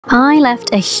I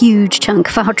left a huge chunk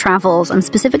of our travels, and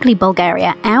specifically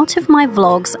Bulgaria, out of my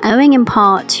vlogs, owing in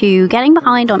part to getting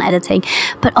behind on editing,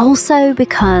 but also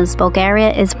because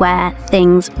Bulgaria is where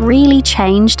things really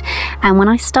changed and when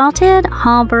I started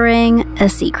harbouring a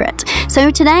secret. So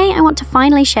today I want to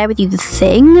finally share with you the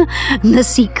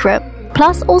secret.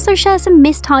 Plus, also share some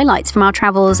missed highlights from our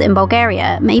travels in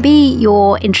Bulgaria. Maybe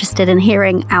you're interested in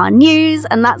hearing our news,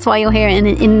 and that's why you're here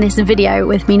in this video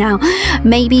with me now.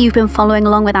 Maybe you've been following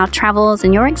along with our travels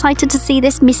and you're excited to see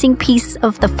this missing piece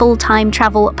of the full-time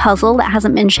travel puzzle that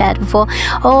hasn't been shared before.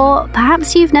 Or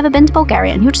perhaps you've never been to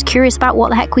Bulgaria and you're just curious about what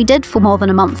the heck we did for more than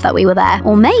a month that we were there.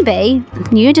 Or maybe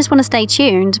you just want to stay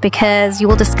tuned because you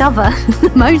will discover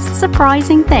the most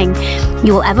surprising thing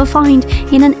you will ever find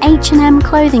in an H&M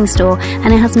clothing store.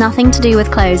 And it has nothing to do with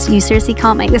clothes. You seriously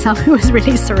can't make this up. It was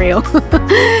really surreal.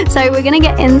 So we're going to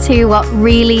get into what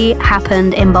really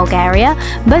happened in Bulgaria,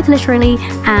 both literally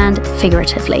and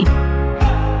figuratively.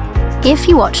 If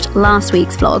you watched last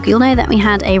week's vlog, you'll know that we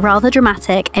had a rather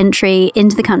dramatic entry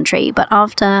into the country, but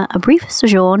after a brief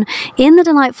sojourn in the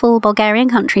delightful Bulgarian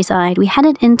countryside, we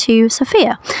headed into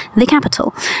Sofia, the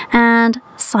capital. And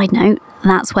side note,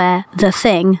 that's where the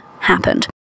thing happened.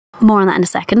 More on that in a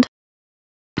second.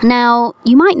 Now,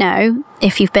 you might know,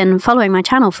 if you've been following my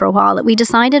channel for a while, that we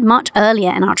decided much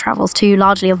earlier in our travels to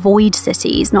largely avoid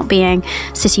cities, not being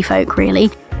city folk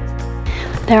really.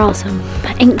 There are some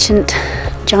ancient,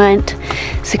 giant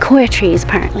sequoia trees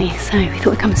apparently, so we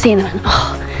thought we'd come and see them. And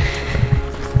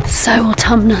oh, so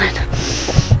autumnal, and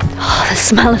oh, the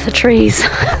smell of the trees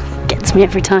gets me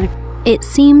every time. It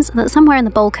seems that somewhere in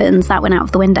the Balkans, that went out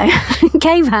of the window,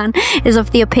 Kayvan is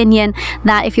of the opinion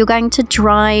that if you're going to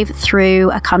drive through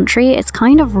a country, it's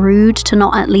kind of rude to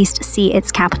not at least see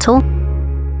its capital.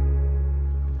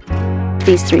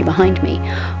 These three behind me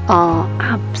are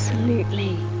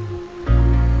absolutely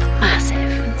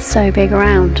massive, so big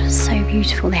around, so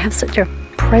beautiful. They have such a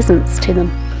presence to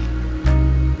them.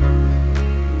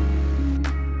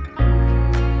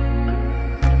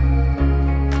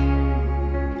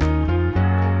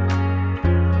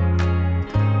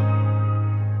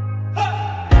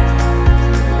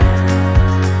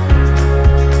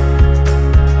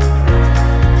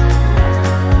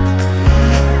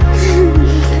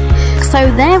 So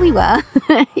there we were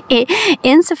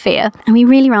in Sofia, and we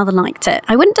really rather liked it.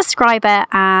 I wouldn't describe it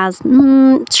as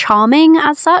charming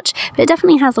as such, but it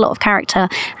definitely has a lot of character.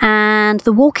 And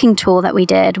the walking tour that we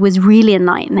did was really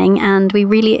enlightening, and we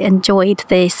really enjoyed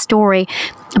the story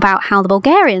about how the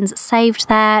Bulgarians saved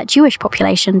their Jewish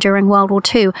population during World War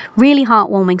II. Really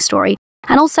heartwarming story.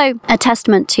 And also a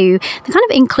testament to the kind of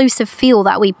inclusive feel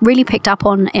that we really picked up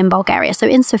on in Bulgaria. So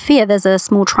in Sofia, there's a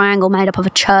small triangle made up of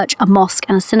a church, a mosque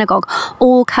and a synagogue,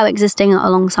 all coexisting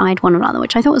alongside one another,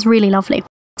 which I thought was really lovely.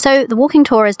 So the walking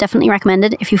tour is definitely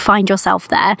recommended if you find yourself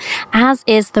there, as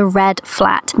is the Red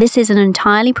Flat. This is an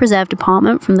entirely preserved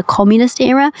apartment from the communist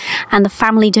era, and the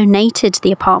family donated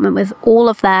the apartment with all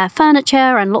of their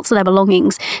furniture and lots of their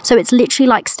belongings. So it's literally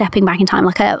like stepping back in time,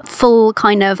 like a full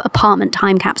kind of apartment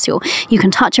time capsule. You can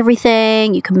touch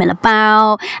everything, you can mill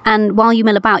about, and while you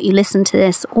mill about, you listen to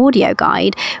this audio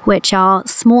guide, which are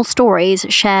small stories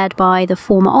shared by the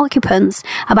former occupants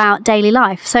about daily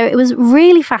life. So it was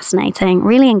really fascinating,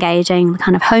 really engaging, the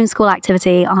kind of homeschool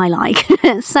activity I like.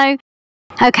 So,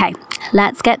 okay,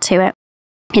 let's get to it.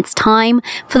 It's time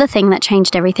for the thing that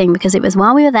changed everything, because it was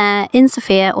while we were there in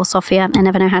Sofia, or Sofia, I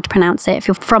never know how to pronounce it. If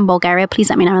you're from Bulgaria, please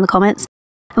let me know in the comments.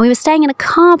 And we were staying in a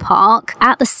car park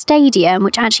at the stadium,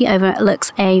 which actually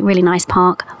overlooks a really nice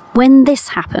park, when this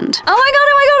happened. Oh my god,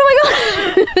 oh my god, oh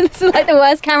my god! This is like the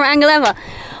worst camera angle ever.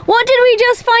 What did we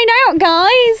just find out,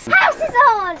 guys? House is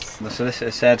ours! The solicitor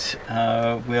said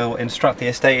we'll instruct the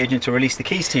estate agent to release the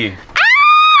keys to you.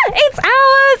 It's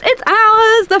ours! It's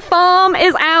ours! The farm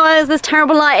is ours! There's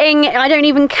terrible lighting. I don't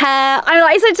even care.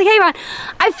 I said to Kayvan,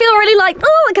 I feel really like,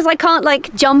 oh, because I can't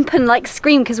like jump and like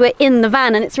scream because we're in the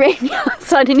van and it's raining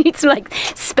outside. I need some like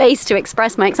space to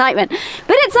express my excitement.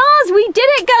 But it's ours! We did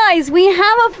it, guys! We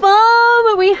have a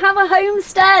farm! We have a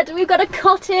homestead! We've got a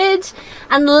cottage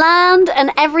and land and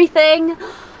everything.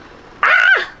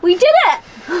 Ah! We did it!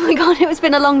 Oh my god, it's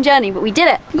been a long journey, but we did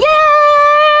it. Yay!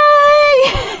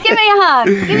 Give me a hug.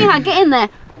 Give me a hug. Get in there.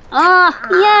 Ah,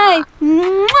 yay.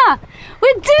 Mwah.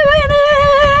 We're doing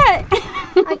it!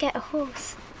 I get a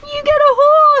horse. You get a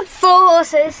horse. 4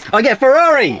 horses. I get a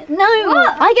Ferrari! No,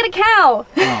 what? I get a cow.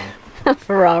 Oh.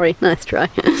 Ferrari, nice try.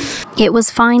 It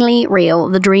was finally real.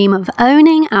 The dream of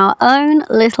owning our own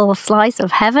little slice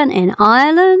of heaven in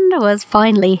Ireland was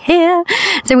finally here.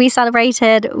 So we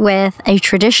celebrated with a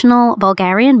traditional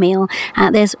Bulgarian meal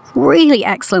at this really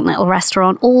excellent little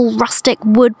restaurant, all rustic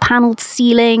wood panelled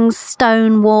ceilings,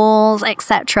 stone walls,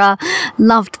 etc.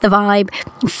 Loved the vibe.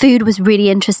 Food was really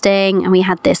interesting, and we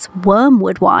had this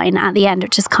wormwood wine at the end,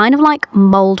 which is kind of like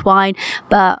mulled wine,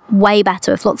 but way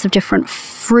better with lots of different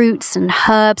fruits and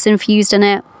herbs infused in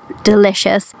it.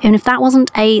 Delicious. And if that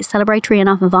wasn't a celebratory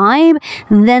enough vibe,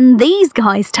 then these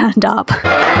guys turned up.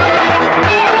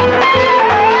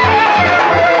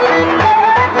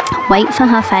 Wait for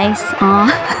her face.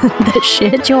 The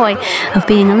sheer joy of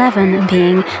being 11 and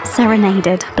being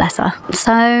serenaded, bless her.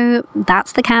 So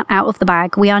that's the cat out of the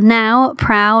bag. We are now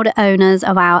proud owners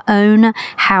of our own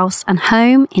house and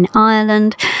home in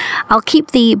Ireland. I'll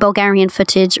keep the Bulgarian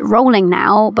footage rolling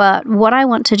now, but what I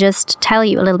want to just tell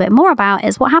you a little bit more about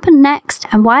is what happened next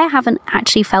and why I haven't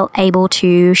actually felt able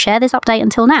to share this update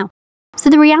until now. So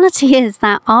the reality is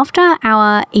that after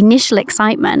our initial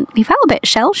excitement, we felt a bit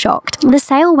shell-shocked. The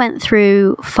sale went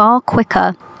through far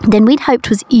quicker than we'd hoped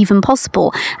was even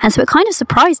possible, and so it kind of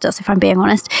surprised us, if I'm being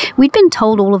honest. We'd been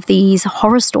told all of these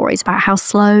horror stories about how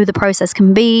slow the process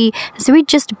can be, so we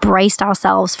just braced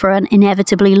ourselves for an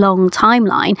inevitably long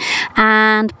timeline.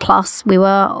 And plus, we were,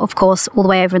 of course, all the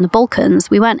way over in the Balkans.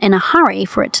 We weren't in a hurry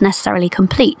for it to necessarily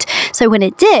complete. So when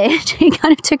it did, it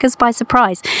kind of took us by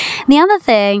surprise. And the other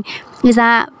thing is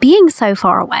that being so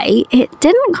far away, it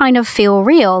didn't kind of feel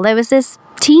real. There was this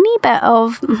teeny bit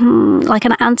of like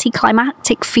an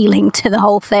anticlimactic feeling to the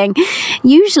whole thing.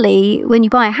 Usually when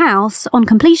you buy a house on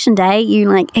completion day, you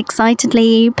like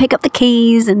excitedly pick up the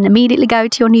keys and immediately go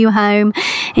to your new home.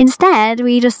 Instead,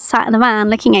 we just sat in the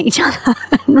van looking at each other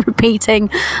and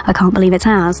repeating, I can't believe it's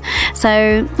ours. So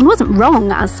it wasn't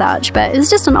wrong as such, but it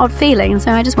was just an odd feeling. So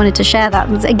I just wanted to share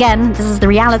that. Again, this is the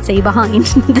reality behind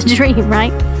the dream,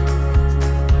 right?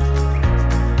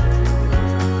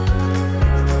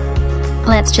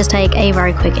 Let's just take a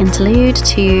very quick interlude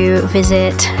to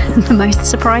visit the most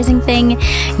surprising thing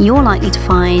you're likely to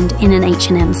find in an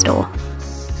H&M store.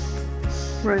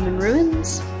 Roman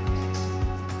ruins.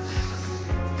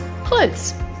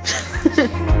 Clothes.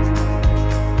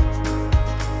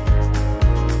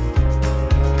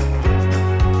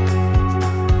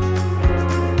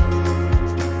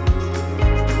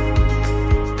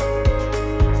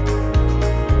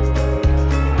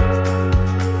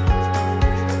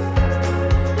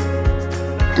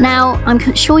 Now,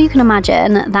 I'm sure you can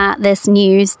imagine that this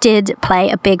news did play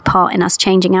a big part in us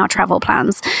changing our travel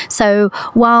plans. So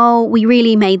while we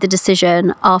really made the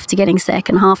decision after getting sick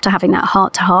and after having that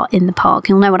heart-to-heart in the park,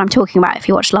 you'll know what I'm talking about if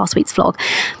you watched last week's vlog,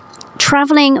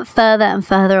 traveling further and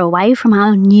further away from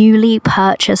our newly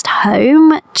purchased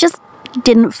home just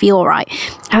didn't feel right.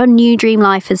 Our new dream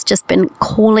life has just been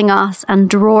calling us and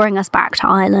drawing us back to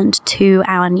Ireland, to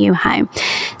our new home.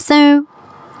 So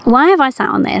why have I sat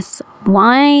on this?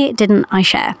 Why didn't I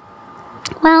share?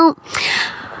 Well,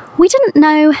 we didn't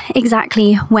know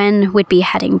exactly when we'd be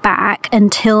heading back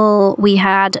until we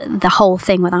had the whole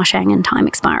thing with our Schengen time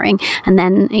expiring, and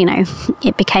then, you know,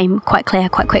 it became quite clear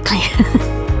quite quickly.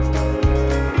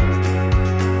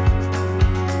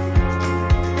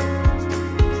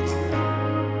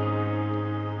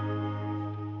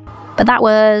 But that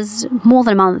was more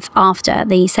than a month after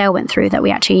the sale went through that we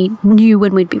actually knew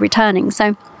when we'd be returning.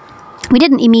 So we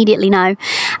didn't immediately know,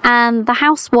 and the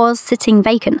house was sitting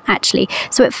vacant actually,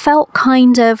 so it felt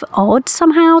kind of odd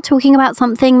somehow talking about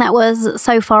something that was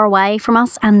so far away from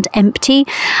us and empty.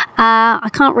 I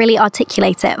can't really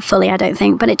articulate it fully, I don't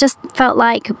think, but it just felt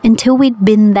like until we'd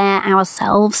been there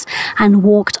ourselves and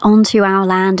walked onto our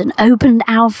land and opened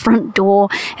our front door,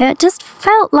 it just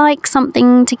felt like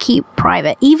something to keep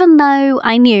private, even though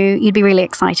I knew you'd be really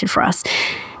excited for us.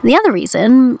 The other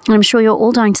reason, and I'm sure you're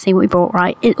all dying to see what we bought,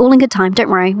 right? All in good time, don't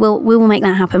worry, we will make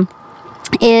that happen,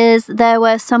 is there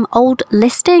were some old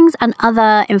listings and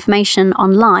other information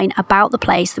online about the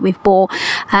place that we've bought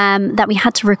that we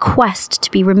had to request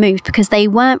to be removed because they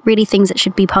weren't really things that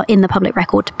should be put in the public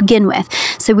record to begin with.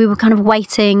 So we were kind of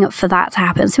waiting for that to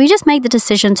happen. So we just made the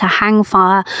decision to hang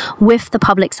fire with the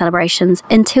public celebrations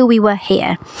until we were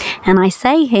here. And I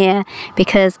say here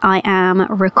because I am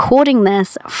recording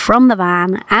this from the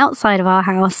van outside of our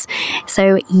house.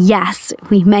 So yes,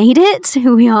 we made it.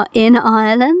 We are in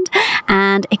Ireland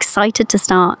and excited to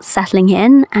start settling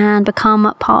in and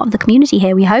become part of the community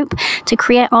here, we hope, to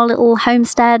create our little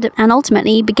homestead and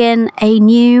ultimately begin a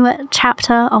new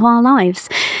chapter of our lives.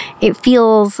 It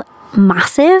feels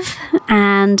massive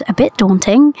and a bit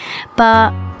daunting,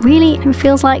 but really it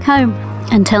feels like home.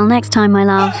 Until next time, my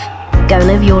love, go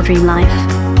live your dream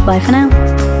life. Bye for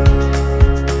now.